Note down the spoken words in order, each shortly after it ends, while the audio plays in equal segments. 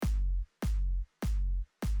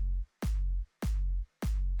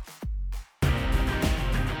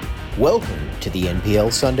Welcome to the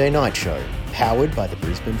NPL Sunday Night Show, powered by the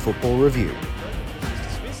Brisbane Football Review.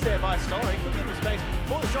 Dismissed there by Story. Could give him space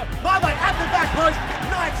for the shot. Bye-bye at the back post.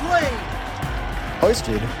 Knights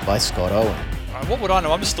lead. Hosted by Scott Owen. What would I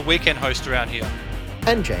know? I'm just the weekend host around here.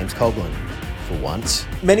 And James Coughlin. For once.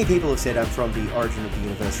 Many people have said I'm from the origin of the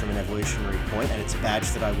universe from an evolutionary point, and it's a badge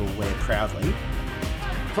that I will wear proudly.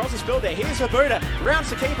 Cross is filled there. Here's Habuda. Rounds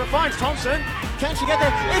the keeper. Finds Thompson. Can she get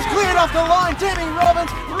there? It's cleared off the line. Demi Robbins.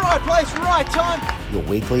 Right place, right time. Your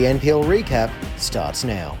weekly NPL recap starts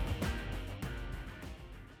now.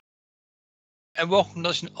 And welcome to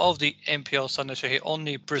listen of the NPL Sunday Show here on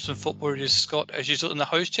the Brisbane Football Review. Scott, as usual, in the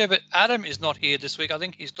host chair, but Adam is not here this week. I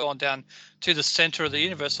think he's gone down to the centre of the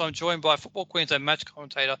universe. So I'm joined by Football Queensland match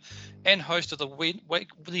commentator and host of the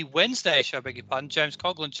Wednesday show, beg your pardon, James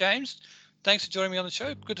Coughlin. James, thanks for joining me on the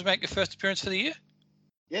show. Good to make your first appearance for the year.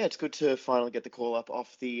 Yeah, it's good to finally get the call up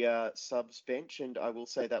off the subs bench, and I will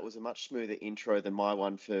say that was a much smoother intro than my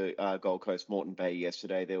one for Gold Coast Moreton Bay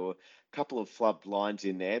yesterday. There were a couple of flubbed lines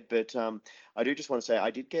in there, but I do just want to say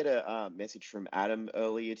I did get a message from Adam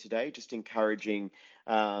earlier today, just encouraging,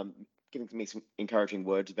 giving me some encouraging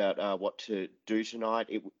words about what to do tonight.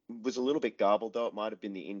 It was a little bit garbled, though. It might have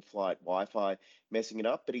been the in-flight Wi-Fi messing it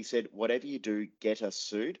up, but he said, whatever you do, get us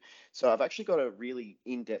sued. So I've actually got a really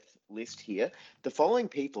in-depth list here. The following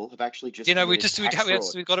people have actually just... we've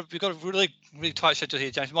got a really tight schedule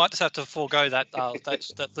here, James. We might just have to forego that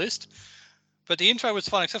that list. But the intro was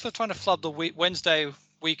fun, except for trying to flood the Wednesday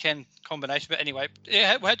weekend combination. But anyway,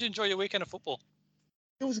 yeah, how'd you enjoy your weekend of football?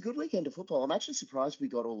 It was a good weekend of football. I'm actually surprised we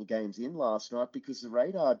got all the games in last night because the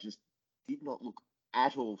radar just did not look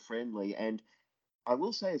at all friendly. And I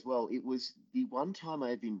will say as well, it was the one time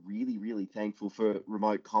I have been really, really thankful for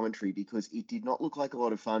remote commentary because it did not look like a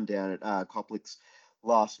lot of fun down at Coplix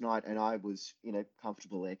last night. And I was in a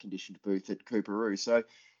comfortable air-conditioned booth at Cooperoo. So,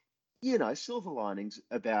 silver linings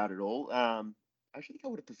about it all. I actually think I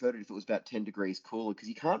would have preferred it if it was about 10 degrees cooler because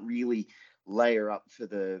you can't really layer up for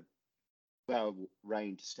the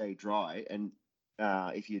rain to stay dry, and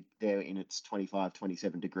if you're there in it's 25,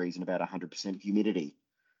 27 degrees and about 100% humidity.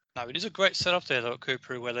 No, it is a great setup there, though, at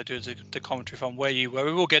Cooperoo, where they do the commentary from where you were.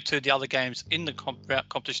 We will get to the other games in the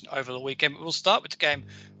competition over the weekend, but we'll start with the game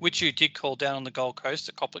which you did call down on the Gold Coast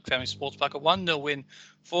at Coplic Family Sports Park. A 1-0 win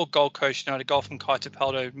for Gold Coast United, goal from Kai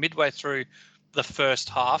Tapaldo midway through the first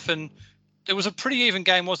half, and it was a pretty even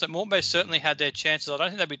game, wasn't it? Moreton Bay certainly had their chances. I don't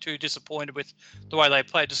think they'd be too disappointed with the way they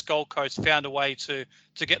played. Just Gold Coast found a way to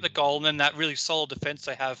get the goal, and then that really solid defence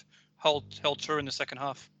they have held true in the second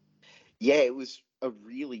half. Yeah, it was a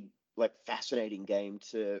really fascinating game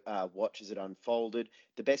to watch as it unfolded.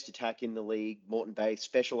 The best attack in the league, Moreton Bay,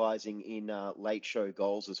 specialising in late show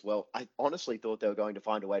goals as well. I honestly thought they were going to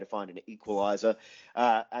find a way to find an equaliser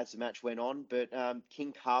as the match went on, but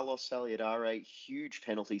King Carlos Saliadare, huge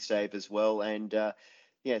penalty save as well, and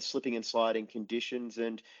slipping and sliding conditions,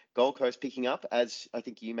 and Gold Coast picking up, as I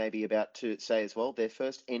think you may be about to say as well, their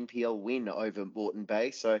first NPL win over Moreton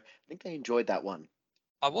Bay, so I think they enjoyed that one.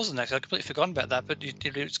 I wasn't actually. I completely forgotten about that, but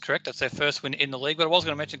it's correct. That's their first win in the league. But I was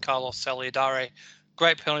going to mention Carlos Saliadare.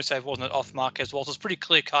 Great penalty save, wasn't it, off Marquez Walters? Pretty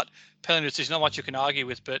clear-cut penalty decision. Not much you can argue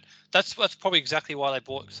with, but that's probably exactly why they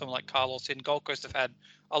brought someone like Carlos in. Gold Coast have had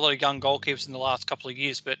a lot of young goalkeepers in the last couple of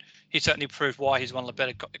years, but he certainly proved why he's one of the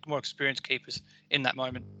better, more experienced keepers in that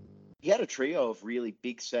moment. He had a trio of really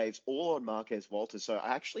big saves, all on Marquez Walters, so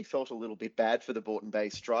I actually felt a little bit bad for the Moreton Bay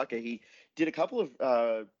striker. He did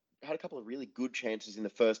had a couple of really good chances in the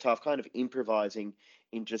first half, kind of improvising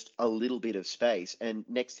in just a little bit of space. And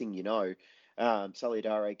next thing you know,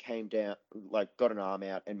 Saliadare came down, got an arm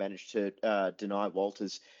out and managed to deny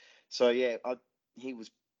Walters. So, he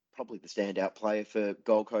was probably the standout player for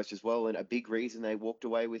Gold Coast as well. And a big reason they walked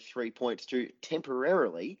away with 3 points to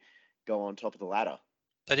temporarily go on top of the ladder.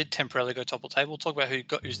 They did temporarily go top of the table. We'll talk about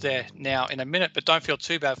who's there now in a minute, but don't feel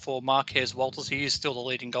too bad for Marquez Walters. He is still the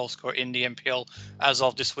leading goal scorer in the NPL as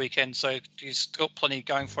of this weekend, so he's got plenty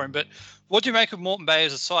going for him. But what do you make of Moreton Bay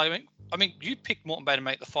as a side? I mean, you picked Moreton Bay to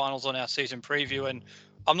make the finals on our season preview, and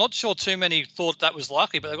I'm not sure too many thought that was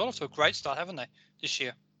likely, but they got off to a great start, haven't they, this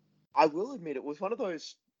year? I will admit it was one of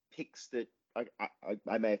those picks that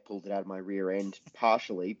I may have pulled it out of my rear end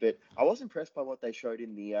partially, but I was impressed by what they showed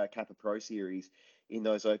in the Kappa Pro Series in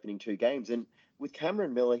those opening 2 games. And with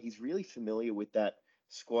Cameron Miller, he's really familiar with that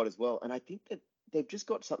squad as well. And I think that they've just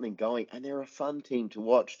got something going, and they're a fun team to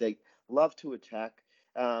watch. They love to attack.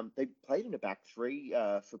 They played in a back three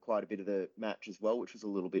for quite a bit of the match as well, which was a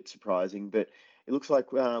little bit surprising. But it looks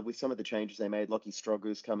like with some of the changes they made, Lockie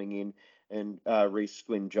Stroggers coming in and Reece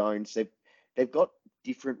Squin Jones, they've got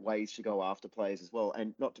different ways to go after players as well.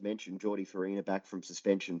 And not to mention Jordi Farina back from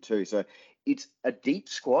suspension too. So it's a deep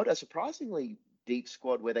squad, a surprisingly deep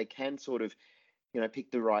squad where they can sort of,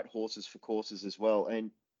 pick the right horses for courses as well.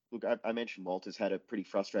 And look, I mentioned Walters had a pretty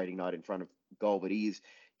frustrating night in front of goal, but he is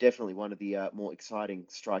definitely one of the more exciting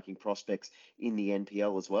striking prospects in the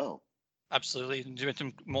NPL as well. Absolutely. And you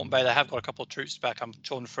mentioned Moreton Bay, they have got a couple of troops back.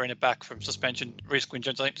 Jordan Farina back from suspension. Reece Quinn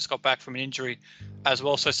Jones, I think, just got back from an injury as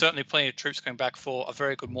well. So certainly plenty of troops going back for a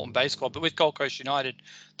very good Moreton Bay squad. But with Gold Coast United,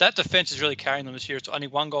 that defence is really carrying them this year. It's only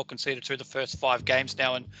one goal conceded through the first 5 games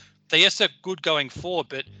now. And they're good going forward,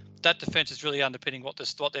 but that defence is really underpinning what their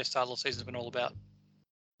start of the season has been all about.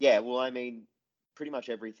 Yeah, well, I mean, pretty much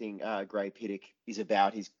everything Gray Piddock is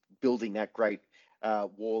about. He's building that great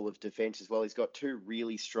wall of defence as well. He's got 2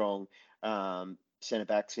 really strong centre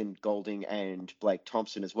backs in Golding and Blake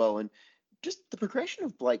Thompson as well. And just the progression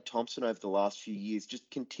of Blake Thompson over the last few years just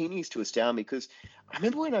continues to astound me, because I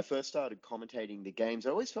remember when I first started commentating the games,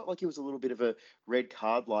 I always felt like he was a little bit of a red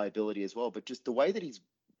card liability as well. But just the way that he's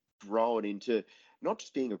grown into not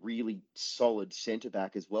just being a really solid centre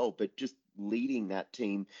back as well, but just leading that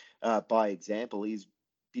team by example. He's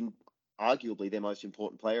been arguably their most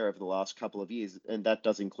important player over the last couple of years, and that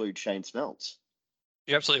does include Shane Smelts.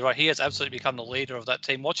 You're absolutely right. He has absolutely become the leader of that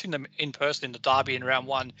team. Watching them in person in the derby in round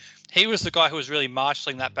 1, he was the guy who was really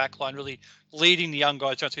marshalling that back line, really leading the young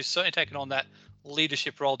guys. He's certainly taken on that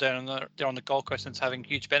leadership role down on the Gold Coast, and it's having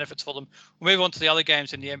huge benefits for them. We'll move on to the other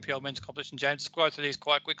games in the NPL men's competition. James, let's go through these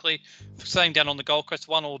quite quickly. Staying down on the Gold Coast,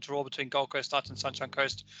 1-1 draw between Gold Coast Knights and Sunshine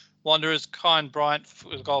Coast Wanderers. Kyan Bryant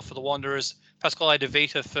with a goal for the Wanderers. Pasquale De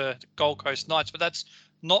Vita for Gold Coast Knights. But that's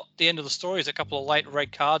not the end of the story. It's a couple of late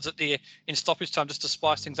red cards in stoppage time just to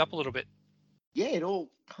spice things up a little bit. Yeah, it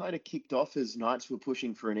all kind of kicked off as Knights were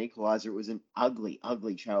pushing for an equaliser. It was an ugly,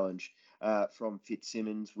 ugly challenge from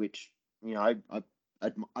Fitzsimmons, which, I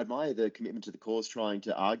admire the commitment to the cause, trying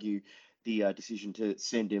to argue the decision to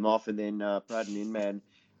send him off. And then Braden Inman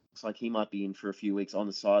looks like he might be in for a few weeks on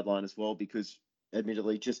the sideline as well, because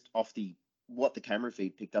admittedly, just off what the camera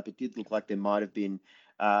feed picked up, it did look like there might have been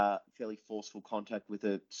fairly forceful contact with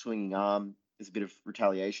a swinging arm. There's a bit of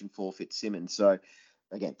retaliation for Fitzsimmons. So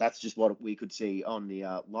again, that's just what we could see on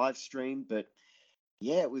the live stream. But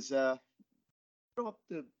yeah, it was not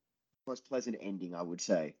the most pleasant ending, I would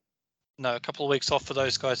say. No, a couple of weeks off for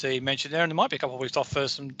those guys that you mentioned there, and there might be a couple of weeks off for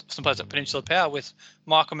some players at Peninsula Power, with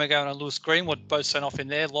Michael McGowan and Lewis Greenwood both sent off in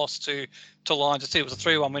their loss to Lions. I see it was a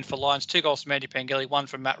 3-1 win for Lions, 2 goals from Andy Pengelly, 1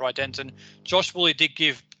 from Matt Rydenton. Josh Woolley did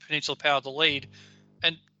give Peninsula Power the lead,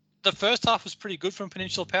 and the first half was pretty good from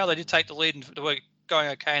Peninsula Power. They did take the lead and they were going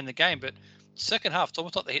okay in the game, but second half, it's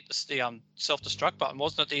almost like they hit the self-destruct button,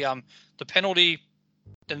 wasn't it? The penalty,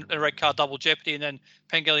 then a red card, double jeopardy, and then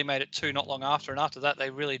Pengelly made it 2 not long after, and after that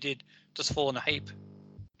they really did just fall in a heap.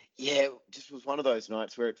 Yeah, it just was one of those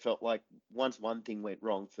nights where it felt like once one thing went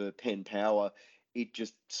wrong for Penn Power, it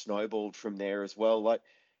just snowballed from there as well. Like,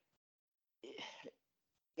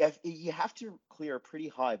 yeah, you have to clear a pretty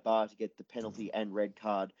high bar to get the penalty and red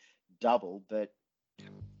card double, but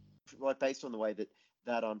like based on the way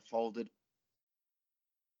that unfolded,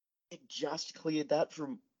 it just cleared that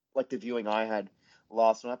from like the viewing I had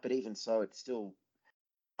last night. But even so, it's still,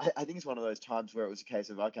 I think it's one of those times where it was a case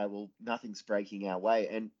of, okay, well, nothing's breaking our way.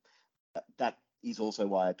 And that is also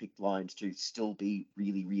why I picked Lions to still be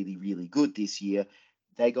really, really, really good this year.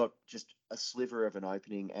 They got just a sliver of an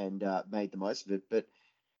opening and made the most of it. But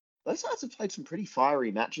those sides have played some pretty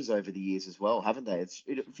fiery matches over the years as well, haven't they?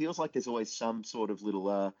 It feels like there's always some sort of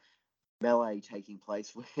little melee taking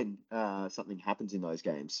place when something happens in those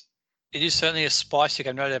games. It is certainly a spicy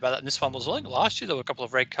game, no doubt about that. And this one was, I think last year there were a couple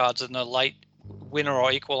of red cards and a late winner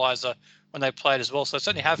or equaliser when they played as well. So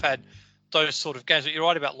certainly have had those sort of games. But you're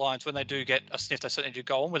right about Lions. When they do get a sniff, they certainly do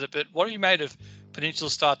go on with it. But what have you made of Peninsula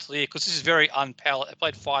start to the year? Because this is very unparalleled. They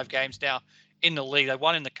played 5 games now in the league. They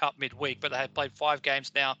won in the cup midweek, but they had played 5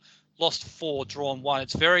 games now, lost 4, drawn 1.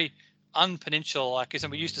 It's very un-Peninsula-like, isn't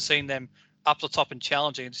it? We're used to seeing them up the top and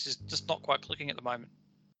challenging. This is just not quite clicking at the moment.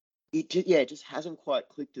 It just hasn't quite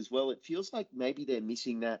clicked as well. It feels like maybe they're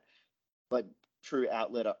missing that like true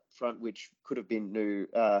outlet up front, which could have been new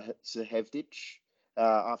Sahevdic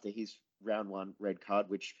after his round 1 red card,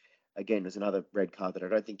 which again was another red card that I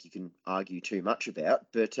don't think you can argue too much about.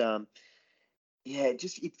 But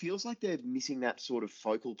it feels like they're missing that sort of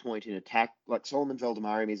focal point in attack. Like Solomon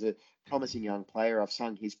Veldemariam is a promising young player. I've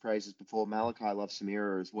sung his praises before. Malachi loves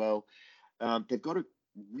Samira as well. They've got a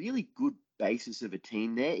really good basis of a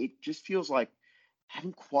team there. It just feels like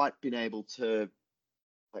haven't quite been able to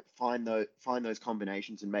like find those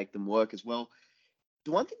combinations and make them work as well.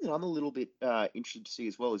 The one thing that I'm a little bit interested to see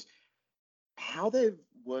as well is how they've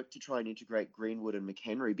worked to try and integrate Greenwood and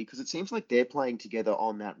McHenry, because it seems like they're playing together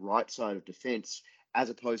on that right side of defence as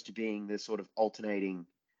opposed to being the sort of alternating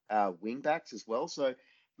wing backs as well. So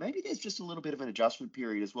maybe there's just a little bit of an adjustment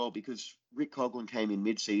period as well, because Rick Coughlin came in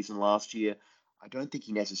mid-season last year. I don't think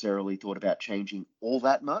he necessarily thought about changing all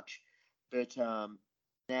that much, but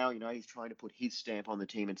now, he's trying to put his stamp on the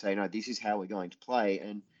team and say, no, this is how we're going to play.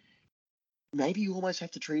 And maybe you almost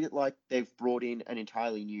have to treat it like they've brought in an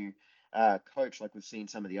entirely new coach, like we've seen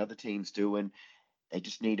some of the other teams do, and they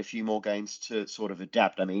just need a few more games to sort of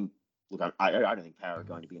adapt. I mean, look, I don't think Power are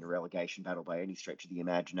going to be in a relegation battle by any stretch of the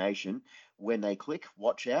imagination. When they click,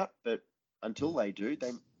 watch out. But until they do,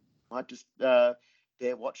 they might just they're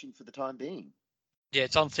watching for the time being. Yeah,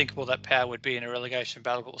 it's unthinkable that Power would be in a relegation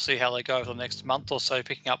battle, but we'll see how they go over the next month or so,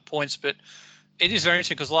 picking up points. But it is very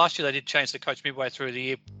interesting because last year they did change the coach midway through the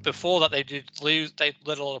year. Before that, they did lose. They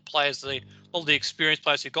let a lot of players, all the experienced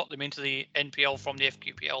players who got them into the NPL from the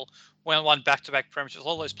FQPL, won back-to-back premierships.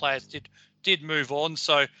 All those players did move on.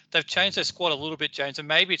 So they've changed their squad a little bit, James, and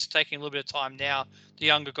maybe it's taking a little bit of time now. The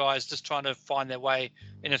younger guys just trying to find their way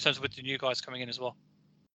in a sense with the new guys coming in as well.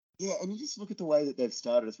 Yeah, and you just look at the way that they've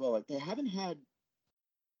started as well. Like, they haven't had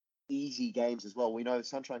easy games as well. We know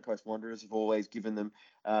Sunshine Coast Wanderers have always given them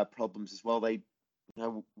problems as well. They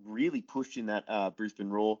really pushed in that Brisbane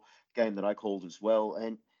Roar game that I called as well.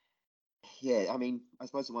 And yeah, I mean, I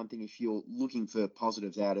suppose the one thing, if you're looking for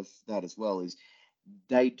positives out of that as well, is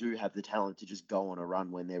they do have the talent to just go on a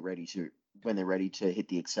run when they're ready to hit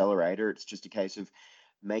the accelerator. It's just a case of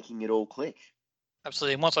making it all click.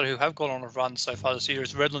 Absolutely. And one side who have gone on a run so far this year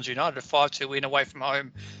is Redlands United, a 5-2 win away from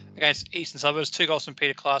home against Eastern Suburbs. 2 goals from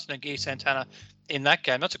Peter Clarkson and Guy Santana in that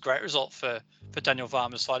game. That's a great result for Daniel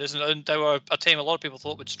Varma's side, isn't it? And they were a team a lot of people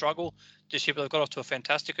thought would struggle this year, but they've got off to a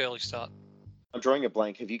fantastic early start. I'm drawing a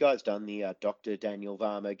blank. Have you guys done the Dr. Daniel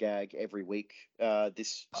Varma gag every week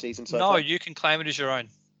this season so far? No, you can claim it as your own.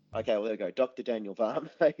 Okay, well, there we go. Dr. Daniel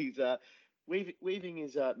Varma. He's weaving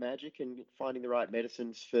his magic and finding the right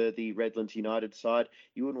medicines for the Redlands United side.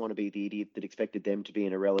 You wouldn't want to be the idiot that expected them to be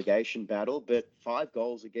in a relegation battle, but 5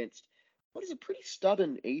 goals against what is a pretty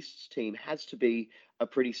stubborn East's team has to be a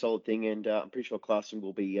pretty solid thing, and I'm pretty sure Clarkson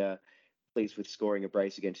will be pleased with scoring a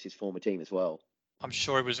brace against his former team as well. I'm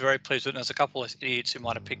sure he was very pleased with it. And there's a couple of idiots who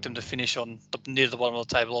might have picked him to finish near the bottom of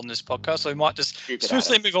the table on this podcast. So we might just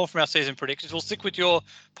swiftly move on from our season predictions. We'll stick with your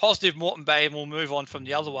positive Moreton Bay and we'll move on from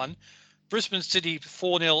the other one. Brisbane City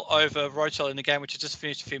 4-0 over Rochelle in the game, which had just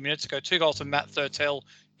finished a few minutes ago. 2 goals from Matt Thurtell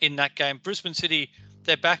in that game. Brisbane City,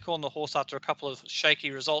 they're back on the horse after a couple of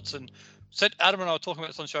shaky results. And Adam and I were talking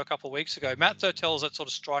about this on the show a couple of weeks ago. Matt Thurtell is that sort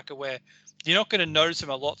of striker where you're not going to notice him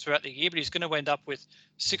a lot throughout the year, but he's going to end up with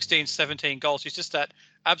 16, 17 goals. He's just that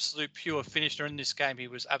absolute pure finisher in this game. He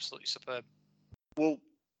was absolutely superb. Well,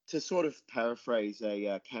 to sort of paraphrase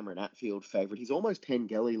a Cameron Atfield favourite, he's almost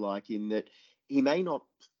Pengelly-like in that he may not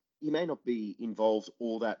be involved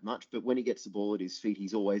all that much, but when he gets the ball at his feet,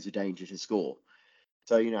 he's always a danger to score.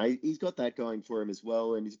 So, he's got that going for him as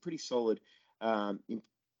well, and he's a pretty solid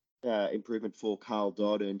improvement for Carl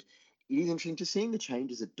Dodd. And it is interesting to seeing the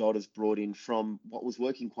changes that Dodd has brought in from what was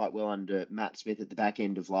working quite well under Matt Smith at the back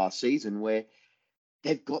end of last season, where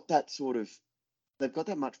they've got that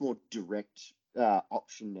much more direct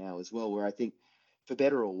option now as well, where I think for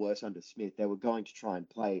better or worse under Smith, they were going to try and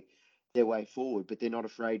play their way forward, but they're not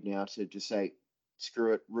afraid now to just say,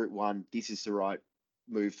 screw it, route one, this is the right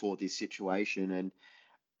move for this situation. And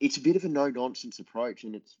it's a bit of a no-nonsense approach,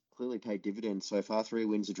 and it's clearly paid dividends so far. 3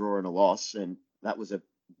 wins, a draw, and a loss, and that was a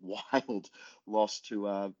wild loss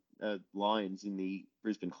to Lions in the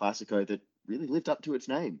Brisbane Classico that really lived up to its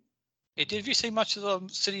name. Yeah, did you see much of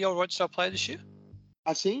the City or Rochelle play this year?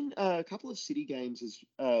 I've seen a couple of City games as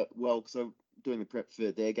well, because I'm doing the prep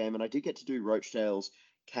for their game, and I did get to do Rochdale's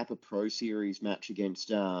Kappa Pro Series match against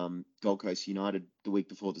Gold Coast United the week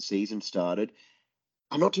before the season started.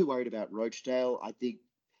 I'm not too worried about Rochdale. I think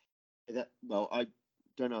that, well, I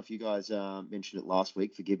don't know if you guys mentioned it last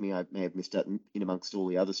week. Forgive me, I may have missed out in amongst all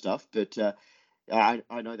the other stuff, but I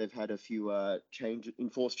know they've had a few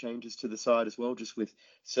enforced changes to the side as well, just with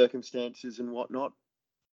circumstances and whatnot.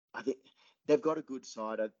 I think they've got a good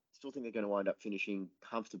side. I still think they're going to wind up finishing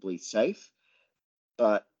comfortably safe,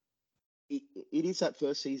 but it is that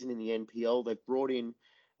first season in the NPL. They've brought in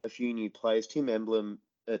a few new players. Tim Emblem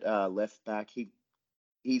at left back.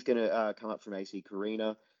 He's going to come up from AC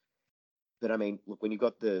Carina. But I mean, look, when you've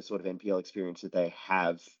got the sort of NPL experience that they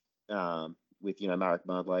have with, Marek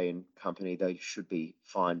Marley and company, they should be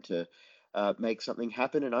fine to make something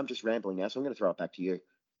happen. And I'm just rambling now, so I'm going to throw it back to you.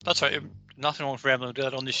 That's right. Nothing wrong with rambling. We do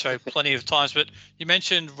that on this show plenty of times. But you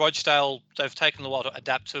mentioned Rochdale. They've taken a while to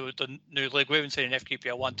adapt to the new league. We haven't seen an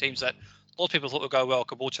FQPL one teams that a lot of people thought would go well.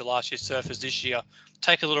 Caboolture last year, Surfers this year.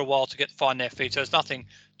 Take a little while to find their feet. So there's nothing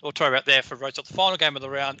to talk about there for Rochdale. The final game of the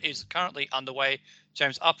round is currently underway.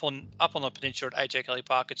 James, up on the peninsula at AJ Kelly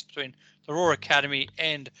Park. It's between the Raw Academy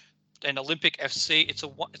and Olympic FC. It's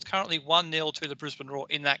currently 1-0 to the Brisbane Roar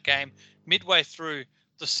in that game. Midway through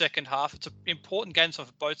the second half. It's an important game for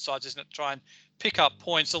both sides, isn't it? To try and pick up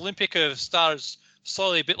points. Olympic have started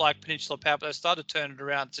slowly, a bit like Peninsula Power, but they've started turning it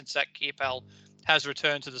around since that Kearpal has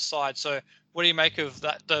returned to the side. So what do you make of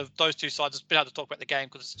that? Those two sides? It's been hard to talk about the game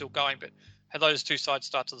because it's still going, but how those two sides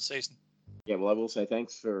start to the season? Yeah, well, I will say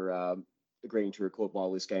thanks for agreeing to record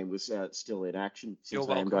while this game was still in action. Since You're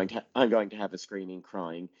welcome. I'm going to have a screaming,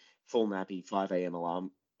 crying, full nappy 5 a.m.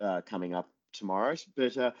 alarm coming up tomorrow.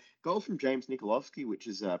 But goal from James Nikolovsky, which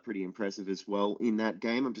is pretty impressive as well in that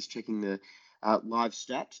game. I'm just checking the live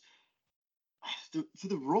stats. For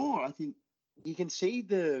the Raw, I think you can see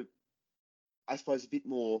I suppose, a bit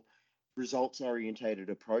more results orientated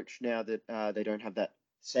approach now that they don't have that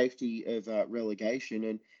safety of relegation.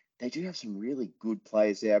 And they do have some really good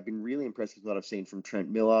players there. I've been really impressed with what I've seen from Trent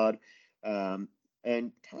Millard. And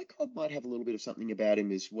Ty Cobb might have a little bit of something about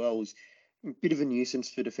him as well. He's a bit of a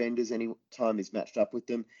nuisance for defenders any time he's matched up with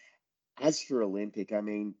them. As for Olympic, I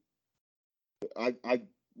mean, I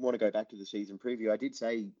want to go back to the season preview. I did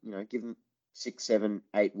say, give them 6, 7,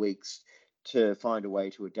 8 weeks to find a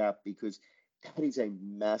way to adapt, because that is a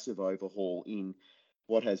massive overhaul in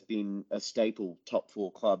what has been a staple top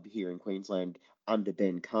 4 club here in Queensland under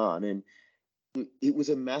Ben Kahn. And it was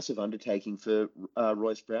a massive undertaking for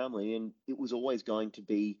Royce Brownlee, and it was always going to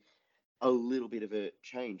be a little bit of a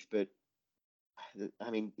change. But,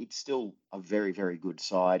 I mean, it's still a very, very good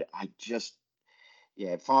side.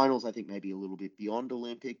 Finals, I think, maybe a little bit beyond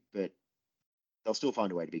Olympic, but they'll still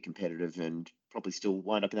find a way to be competitive and probably still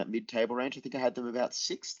wind up in that mid-table range. I think I had them about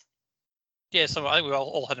 6th. Yeah, so I think we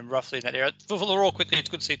all had him roughly in that area. For the Raw, quickly, it's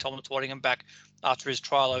good to see Tom Waddingham back after his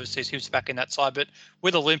trial overseas. He was back in that side. But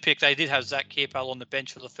with Olympic, they did have Zach Kearpal on the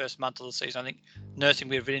bench for the first month of the season. I think nursing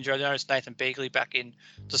a bit of an injury. I noticed Nathan Beagley back in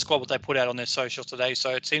the squad, what they put out on their socials today. So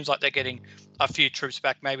it seems like they're getting a few troops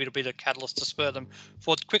back. Maybe it'll be the catalyst to spur them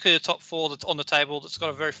forward. Quickly, the top 4 that's on the table, that's got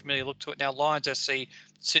a very familiar look to it now. Lions SC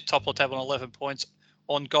sit top of the table on 11 points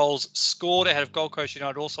on goals scored, ahead of Gold Coast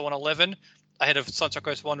United also on 11. Ahead of Sunshine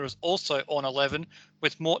Coast Wanderers also on 11,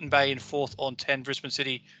 with Moreton Bay in 4th on 10, Brisbane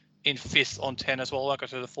City in 5th on 10 as well. I won't go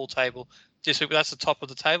through the full table this week, but that's the top of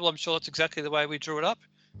the table. I'm sure that's exactly the way we drew it up,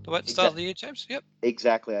 the way at the start of the year, James. Yep.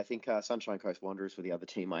 Exactly. I think Sunshine Coast Wanderers were the other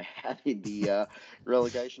team I had in the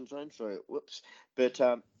relegation zone, so whoops. But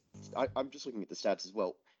I'm just looking at the stats as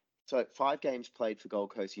well. So 5 games played for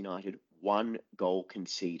Gold Coast United, 1 goal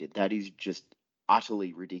conceded. That is just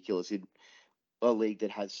utterly ridiculous in a league that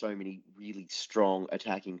has so many really strong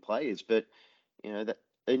attacking players. But, that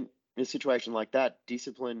in a situation like that,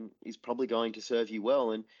 discipline is probably going to serve you well.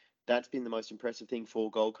 And that's been the most impressive thing for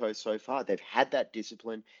Gold Coast so far. They've had that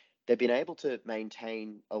discipline. They've been able to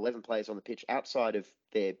maintain 11 players on the pitch outside of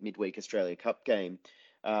their midweek Australia Cup game,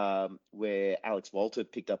 where Alex Walter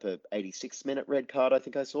picked up a 86th-minute red card, I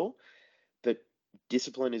think I saw. But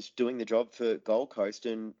discipline is doing the job for Gold Coast.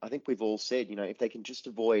 And I think we've all said, if they can just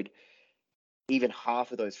avoid even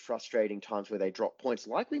half of those frustrating times where they drop points,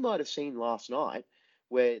 like we might have seen last night,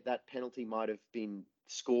 where that penalty might have been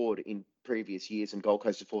scored in previous years and Gold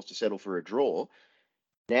Coast are forced to settle for a draw.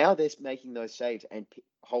 Now they're making those saves and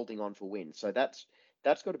holding on for wins. So that's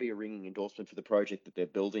got to be a ringing endorsement for the project that they're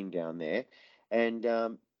building down there. And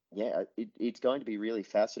it's going to be really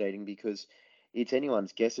fascinating, because it's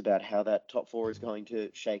anyone's guess about how that top 4 is going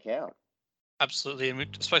to shake out. Absolutely, and we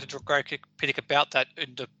spoke to Greg Piddick about that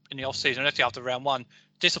in the off season. Actually, after round 1,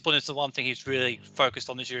 discipline is the one thing he's really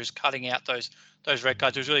focused on this year, is cutting out those red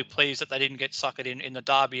cards. He was really pleased that they didn't get suckered in the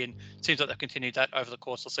derby, and it seems like they've continued that over the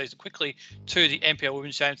course of the season. Quickly to the NPL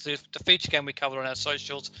Women's Games, the feature game we covered on our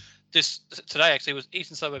socials today actually was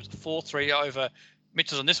Eastern Suburbs 4-3 over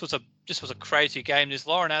Mitchelton. This was a crazy game. There's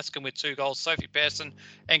Lauren Askin with 2 goals, Sophie Pearson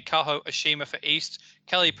and Kaho Oshima for East,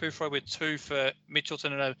 Kelly Pufroy with 2 for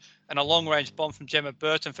Mitchelton, and a long-range bomb from Gemma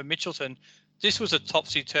Burton for Mitchelton. This was a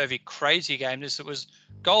topsy-turvy, crazy game. It was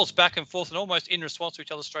goals back and forth and almost in response to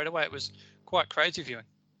each other straight away. It was quite crazy viewing.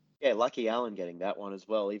 Yeah, Lucky Allen getting that one as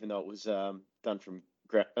well, even though it was done from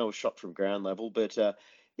shot from ground level. But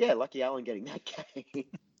Lucky Allen getting that game.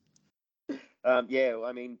 I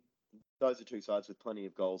mean, those are 2 sides with plenty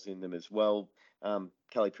of goals in them as well.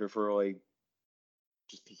 Kelly Pufroy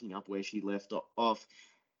just picking up where she left off.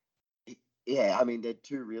 Yeah, I mean, they're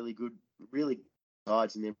 2 really good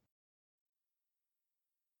sides and then.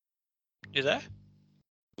 You there?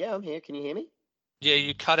 Yeah, I'm here. Can you hear me? Yeah,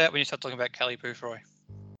 you cut out when you started talking about Kelly Boothroyd.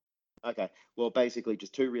 Okay. Well, basically,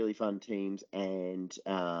 just two really fun teams, and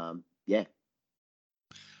yeah.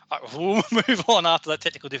 We'll move on after that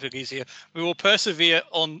technical difficulties here. We will persevere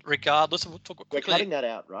on regardless. We'll talk quickly. We're cutting that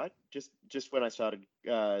out, right? Just when I started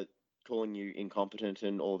calling you incompetent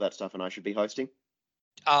and all that stuff, and I should be hosting.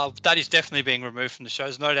 That is definitely being removed from the show.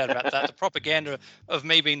 There's no doubt about that. The propaganda of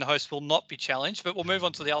me being the host will not be challenged, but we'll move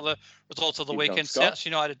on to the other results of the weekend. South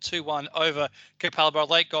United 2-1 over Capalaba.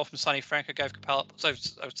 Late goal from Sonny Franco gave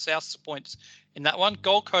South points in that one.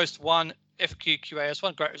 Gold Coast 1, FQQAS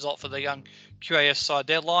 1. Great result for the young QAS side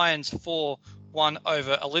there. Lions 4-1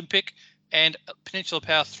 over Olympic. And Peninsula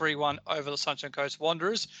Power 3-1 over the Sunshine Coast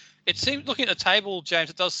Wanderers. It seems, looking at the table, James,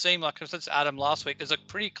 it does seem like, since Adam last week, there's a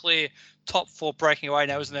pretty clear top four breaking away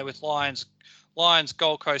now, isn't there, with Lions,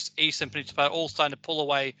 Gold Coast, Eastern, Peninsula Power all starting to pull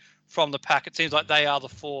away from the pack. It seems like they are the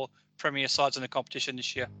four premier sides in the competition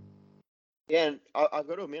this year. Yeah, and I've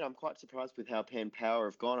got to admit, I'm quite surprised with how Penn Power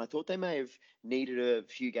have gone. I thought they may have needed a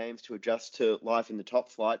few games to adjust to life in the top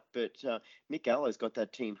flight, but Mick Gallo's got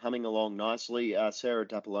that team humming along nicely. Sarah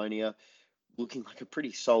D'Apollonia looking like a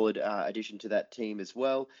pretty solid addition to that team as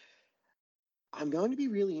well. I'm going to be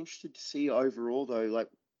really interested to see overall, though, like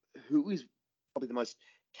who is probably the most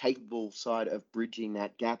capable side of bridging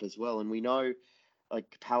that gap as well. And we know,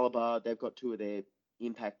 like Capalaba, they've got two of their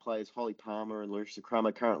impact players, Holly Palmer and Larissa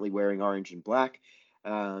Crummer, currently wearing orange and black.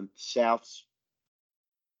 Souths,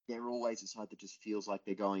 they're always a side that just feels like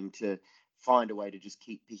they're going to find a way to just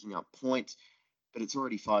keep picking up points. But it's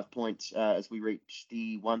already 5 points as we reach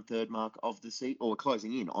the 1/3 mark of the season, or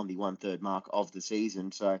closing in on the 1/3 mark of the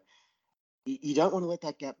season. So you don't want to let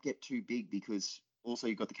that gap get too big, because also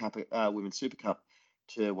you've got the Women's Super Cup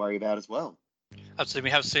to worry about as well. Absolutely.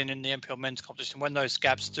 We have seen in the NPL men's competition, when those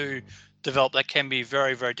gaps do develop, that can be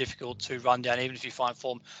very, very difficult to run down, even if you find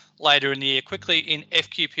form later in the year. Quickly, in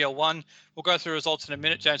FQPL 1, we'll go through results in a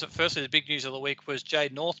minute, James. But firstly, the big news of the week was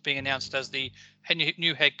Jade North being announced as the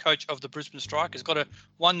new head coach of the Brisbane Strikers. Got a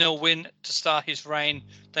 1-0 win to start his reign,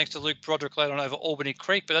 thanks to Luke Broderick later on over Albany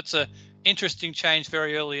Creek. But that's an interesting change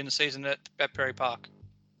very early in the season at Perry Park.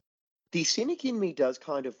 The cynic in me does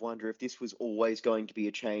kind of wonder if this was always going to be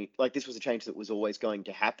a change, like this was a change that was always going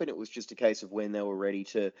to happen. It was just a case of when they were ready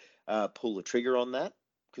to pull the trigger on that.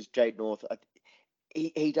 Because Jade North,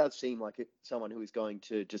 he does seem like someone who is going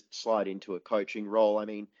to just slide into a coaching role. I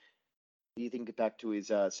mean, do you think back to his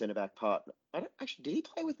centre-back partner? Did he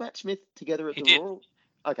play with Matt Smith together at the Royal?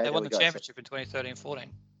 Okay, they there won we the go. championship in 2013-14.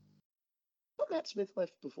 Matt Smith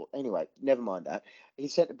left before. Anyway, never mind that.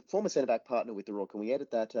 He's former centre-back partner with the Royal. Can we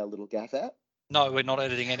edit that little gaff out? No, we're not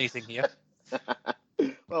editing anything here. Well,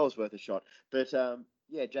 it was worth a shot. But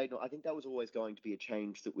yeah, Jade, I think that was always going to be a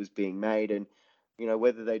change that was being made. And,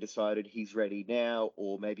 whether they decided he's ready now,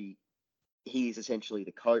 or maybe he is essentially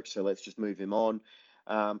the coach, so let's just move him on.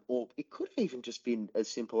 Or it could have even just been as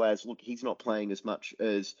simple as, look, he's not playing as much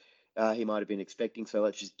as he might have been expecting, so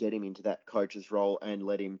let's just get him into that coach's role and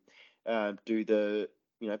let him do the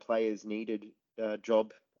players needed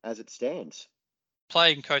job as it stands.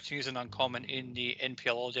 Playing coaching isn't uncommon in the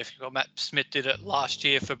NPL or FQPL. Matt Smith did it last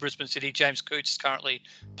year for Brisbane City. James Coots is currently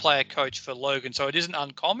player coach for Logan, so it isn't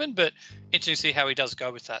uncommon, but interesting to see how he does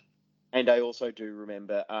go with that. And I also do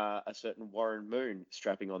remember a certain Warren Moon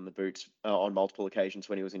strapping on the boots on multiple occasions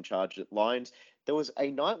when he was in charge at Lions. There was a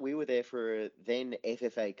night we were there for a then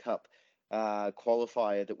FFA Cup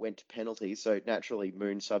qualifier that went to penalties, so naturally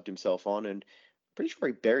Moon subbed himself on, and I'm pretty sure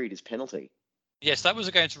he buried his penalty. Yes, that was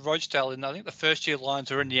against Rochdale in, I think, the first year Lions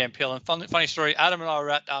were in the NPL. And funny story, Adam and I were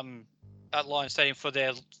at Lions Stadium for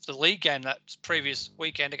the league game that previous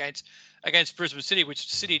weekend against Brisbane City,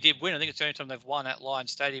 which City did win. I think it's the only time they've won at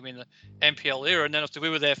Lions Stadium in the NPL era. And then after we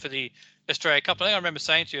were there for the Australia Cup, I think I remember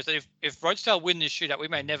saying to you that if Rochdale win this shootout, we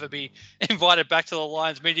may never be invited back to the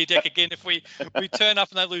Lions media deck again if we turn up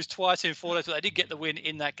and they lose twice in 4 days. But they did get the win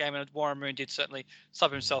in that game, and Warren Moon did certainly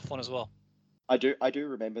sub himself on as well. I do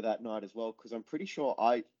remember that night as well, because I'm pretty sure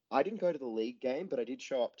I didn't go to the league game, but I did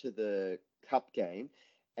show up to the cup game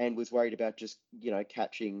and was worried about just,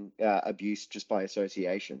 catching abuse just by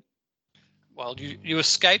association. Well, you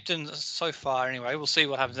escaped, and so far anyway. We'll see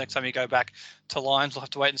what happens next time you go back to Lions. We'll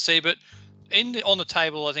have to wait and see. But on the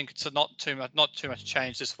table, I think it's not too much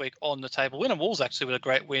change this week on the table. Wynnum Wolves actually with a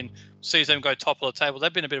great win sees them go top of the table.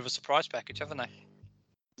 They've been a bit of a surprise package, haven't they?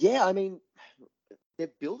 Yeah, I mean, they're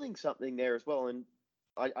building something there as well, and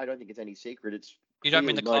I don't think it's any secret. You don't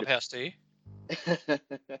mean the clubhouse, do you?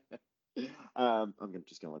 I'm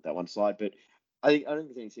just going to let that one slide, but I don't think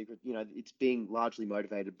it's any secret. It's being largely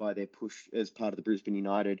motivated by their push as part of the Brisbane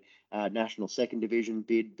United National Second Division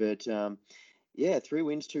bid. But 3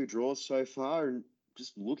 wins, 2 draws so far, and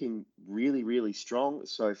just looking really, really strong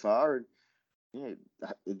so far. And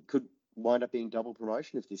it could wind up being double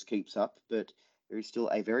promotion if this keeps up. But there is still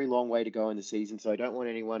a very long way to go in the season, so I don't want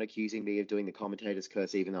anyone accusing me of doing the commentator's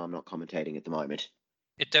curse, even though I'm not commentating at the moment.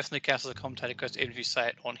 It definitely counts as a commentator curse, even if you say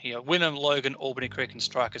it on here. Wynnum, Logan, Albany Creek and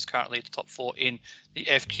Strikers currently at the top 4 in the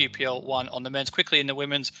FQPL 1 on the men's. Quickly in the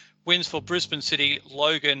women's, wins for Brisbane City,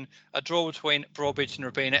 Logan, a draw between Broadbeach and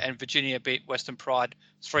Robina, and Virginia beat Western Pride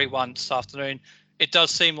 3-1 this afternoon. It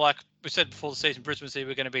does seem like, we said before the season, Brisbane City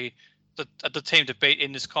were going to be the team to beat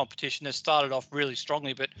in this competition. They started off really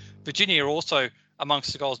strongly, but Virginia are also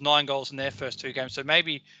amongst the goals, 9 goals in their first 2 games. So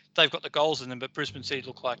maybe they've got the goals in them, but Brisbane City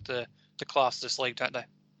look like the class of this league, don't they?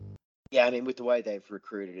 Yeah, I mean, with the way they've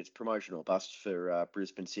recruited, it's promotion or bust for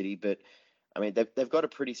Brisbane City. But I mean, they've got a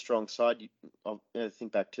pretty strong side. I'll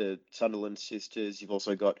think back to Sunderland sisters. You've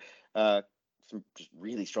also got some just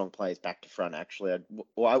really strong players back to front. Actually,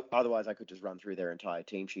 otherwise I could just run through their entire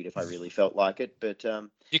team sheet if I really felt like it. But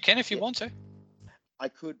you can if you want to. I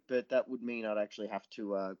could, but that would mean I'd actually have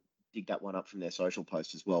to dig that one up from their social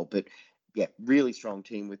post as well. But yeah, really strong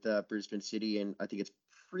team with Brisbane City, and I think it's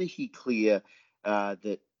pretty clear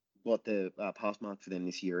that what the pass mark for them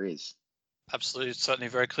this year is. Absolutely, it's certainly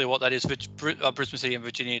very clear what that is. Brisbane City and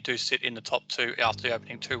Virginia do sit in the top 2 after the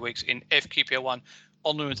opening 2 weeks in FQPL 1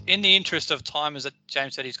 on women's. In the interest of time, as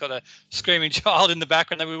James said, he's got a screaming child in the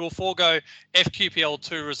background, that we will forego FQPL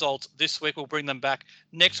 2 results this week. We'll bring them back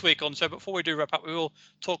next week on. So before we do wrap up, we will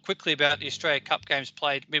talk quickly about the Australia Cup games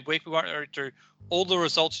played midweek. We won't go through all the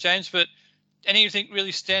results, James, but anything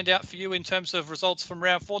really stand out for you in terms of results from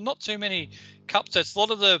round 4? Not too many cup sets. A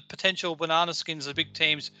lot of the potential banana skins, the big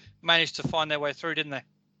teams, managed to find their way through, didn't they?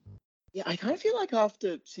 Yeah, I kind of feel like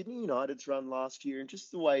after Sydney United's run last year, and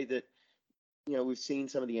just the way that we've seen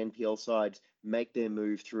some of the NPL sides make their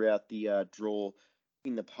move throughout the draw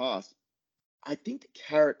in the past, I think the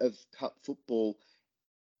carrot of cup football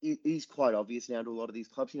is quite obvious now to a lot of these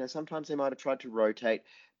clubs. Sometimes they might have tried to rotate,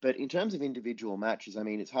 but in terms of individual matches, I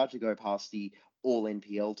mean, it's hard to go past the all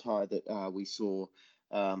NPL tie that we saw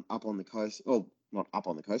up on the coast. Oh, not up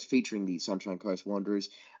on the coast, featuring the Sunshine Coast Wanderers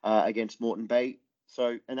against Moreton Bay.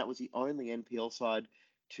 And that was the only NPL side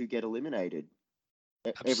to get eliminated.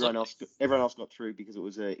 Everyone else got through because it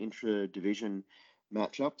was an intra-division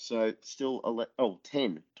matchup. So still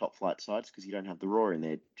 10 top flight sides, because you don't have the Raw in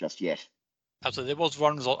there just yet. Absolutely. There was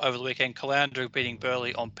one result over the weekend. Caloundra beating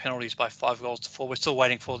Burleigh on penalties by 5 goals to 4. We're still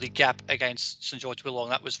waiting for the gap against St George Willong.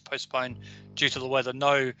 That was postponed due to the weather.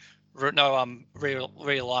 No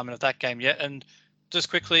realignment of that game yet. And just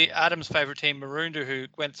quickly, Adam's favourite team, Maroondah, who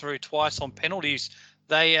went through twice on penalties,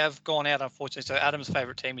 they have gone out, unfortunately. So Adam's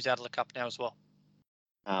favourite team is out of the cup now as well.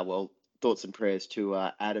 Well, thoughts and prayers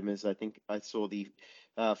to Adam, as I think I saw the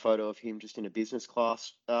photo of him just in a business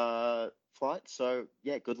class flight. So,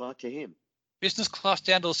 yeah, good luck to him. Business class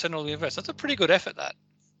down to the Central Universe. That's a pretty good effort, that.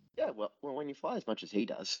 Yeah, well, when you fly as much as he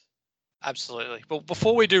does. Absolutely. But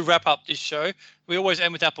before we do wrap up this show, we always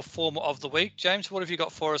end with our performer of the week. James, what have you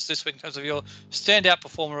got for us this week in terms of your standout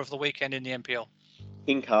performer of the weekend in the NPL?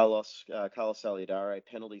 King Carlos Saludare,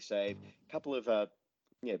 penalty save, a couple of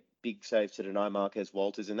big saves to deny Marquez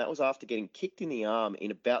Walters, and that was after getting kicked in the arm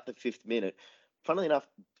in about the 5th minute. Funnily enough,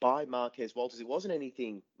 by Marquez Walters. It wasn't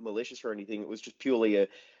anything malicious or anything. It was just purely an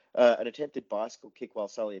attempted bicycle kick while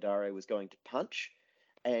Saludare was going to punch.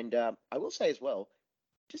 And I will say as well,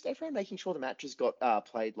 just everyone making sure the matches got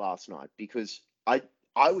played last night, because I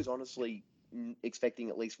was honestly expecting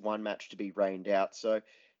at least one match to be rained out. So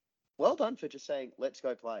well done for just saying, let's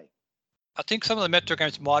go play. I think some of the Metro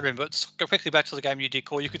games might have been, but let's go quickly back to the game you did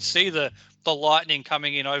call. You could see the lightning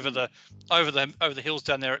coming in over the hills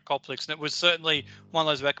down there at Complex, and it was certainly one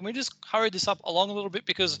of those back. Can we just hurry this up along a little bit,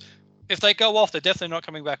 because if they go off, they're definitely not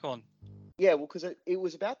coming back on. Yeah, well, because it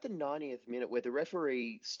was about the 90th minute where the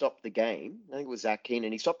referee stopped the game. I think it was Zach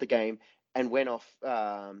Keenan. He stopped the game and went out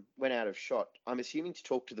of shot. I'm assuming to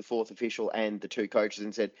talk to the 4th official and the 2 coaches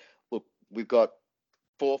and said, look, we've got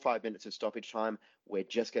 4 or 5 minutes of stoppage time. We're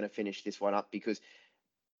just going to finish this one up, because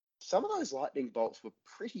some of those lightning bolts were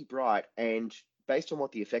pretty bright. And based on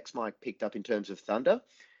what the effects mic picked up in terms of thunder,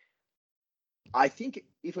 I think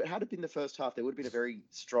if it had been the first half, there would have been a very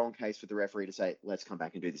strong case for the referee to say, let's come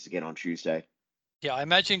back and do this again on Tuesday. Yeah, I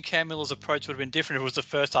imagine Cam Miller's approach would have been different if it was the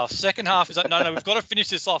first half. Second half is like, no, we've got to finish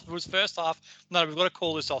this off. If it was first half, no, we've got to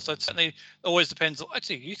call this off. So it certainly always depends.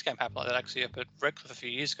 Actually, a youth game happened like that actually up at Redcliffe a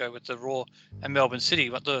few years ago with the Raw and Melbourne City.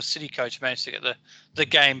 But the City coach managed to get the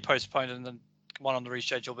game postponed and then one on the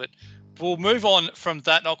reschedule. But We'll move on from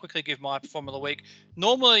that, and I'll quickly give my performer of the week.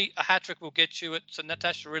 Normally, a hat-trick will get you it. So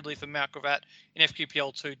Natasha Ridley from Mount Gravatt in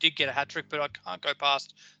FQPL 2 did get a hat-trick, but I can't go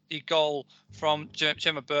past the goal from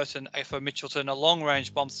Gemma Burton for Mitchelton. A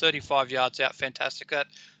long-range bomb, 35 yards out. Fantastic. That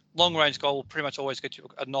long-range goal will pretty much always get you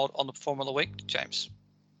a nod on the performer of the week, James.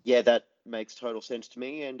 Yeah, that makes total sense to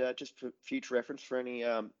me. And just for future reference for any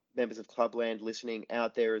members of Clubland listening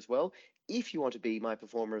out there as well, if you want to be my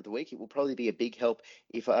performer of the week, it will probably be a big help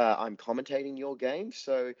if I'm commentating your games.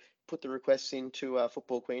 So put the requests into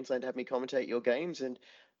Football Queensland to have me commentate your games, and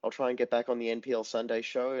I'll try and get back on the NPL Sunday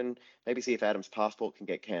show and maybe see if Adam's passport can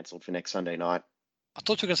get cancelled for next Sunday night. I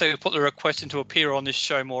thought you were going to say put the request in to appear on this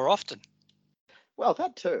show more often. Well,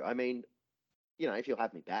 that too. I mean, if you'll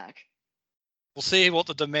have me back. We'll see what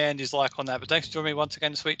the demand is like on that. But thanks for joining me once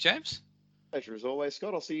again this week, James. Pleasure as always,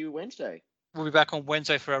 Scott. I'll see you Wednesday. We'll be back on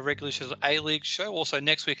Wednesday for our regular A-League show. Also,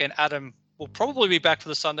 next weekend, Adam will probably be back for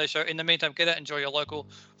the Sunday show. In the meantime, get out, enjoy your local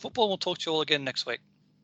football. We'll talk to you all again next week.